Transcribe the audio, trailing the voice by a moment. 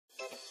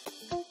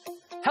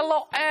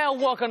Hello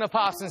and welcome to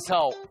Pops and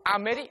Seoul.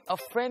 I'm Eddy, a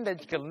friend that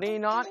you can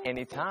lean on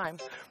anytime.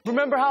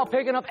 Remember how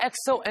picking up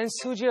EXO and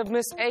Suji of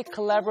Miss A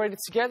collaborated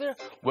together?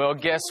 Well,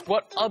 guess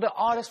what? Other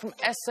artists from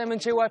SM and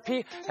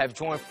JYP have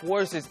joined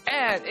forces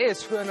and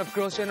is Huyeon of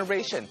Girls'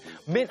 Generation,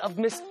 Min of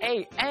Miss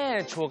A,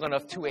 and Chogun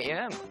of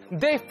 2AM.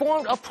 They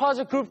formed a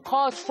project group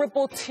called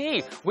Triple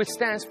T, which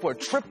stands for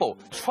Triple,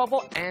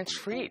 Trouble, and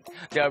Treat.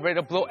 They are ready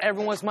to blow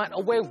everyone's mind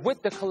away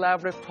with the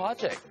collaborative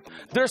project.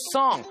 Their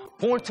song,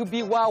 Born to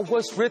Be Wild,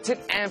 was written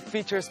and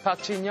features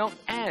Park Jin-young,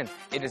 and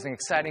it is an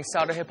exciting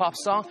southern hip-hop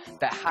song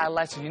that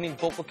highlights the unique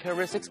vocal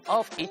characteristics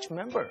of each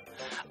member.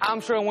 I'm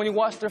sure when you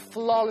watch their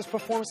flawless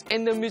performance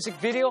in the music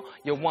video,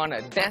 you'll want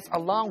to dance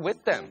along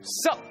with them.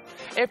 So,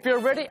 if you're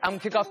ready, I'm gonna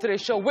kick off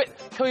today's show with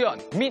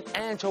Huyeon, Min,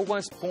 and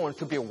Chogun's Born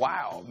to Be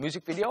Wild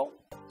music video.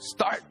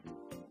 Start!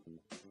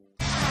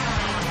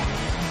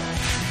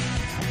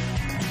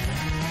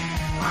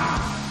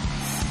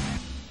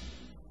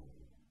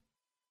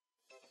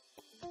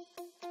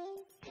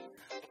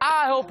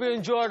 I hope you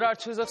enjoyed our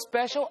Chuseok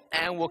special,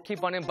 and we'll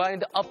keep on inviting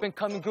the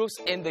up-and-coming groups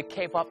in the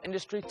K-pop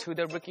industry to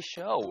the Rookie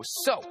Show.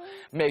 So,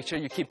 make sure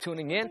you keep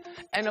tuning in,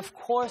 and of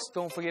course,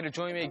 don't forget to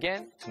join me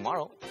again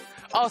tomorrow.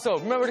 Also,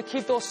 remember to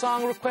keep those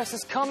song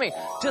requests coming.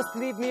 Just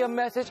leave me a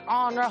message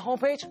on our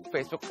homepage,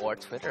 Facebook, or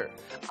Twitter.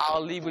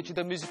 I'll leave with you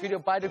the music video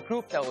by the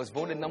group that was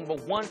voted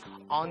 #1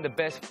 on the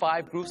best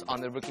 5 groups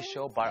on the Rookie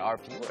Show by our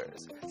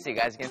viewers. See you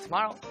guys again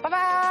tomorrow.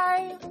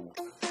 Bye-bye!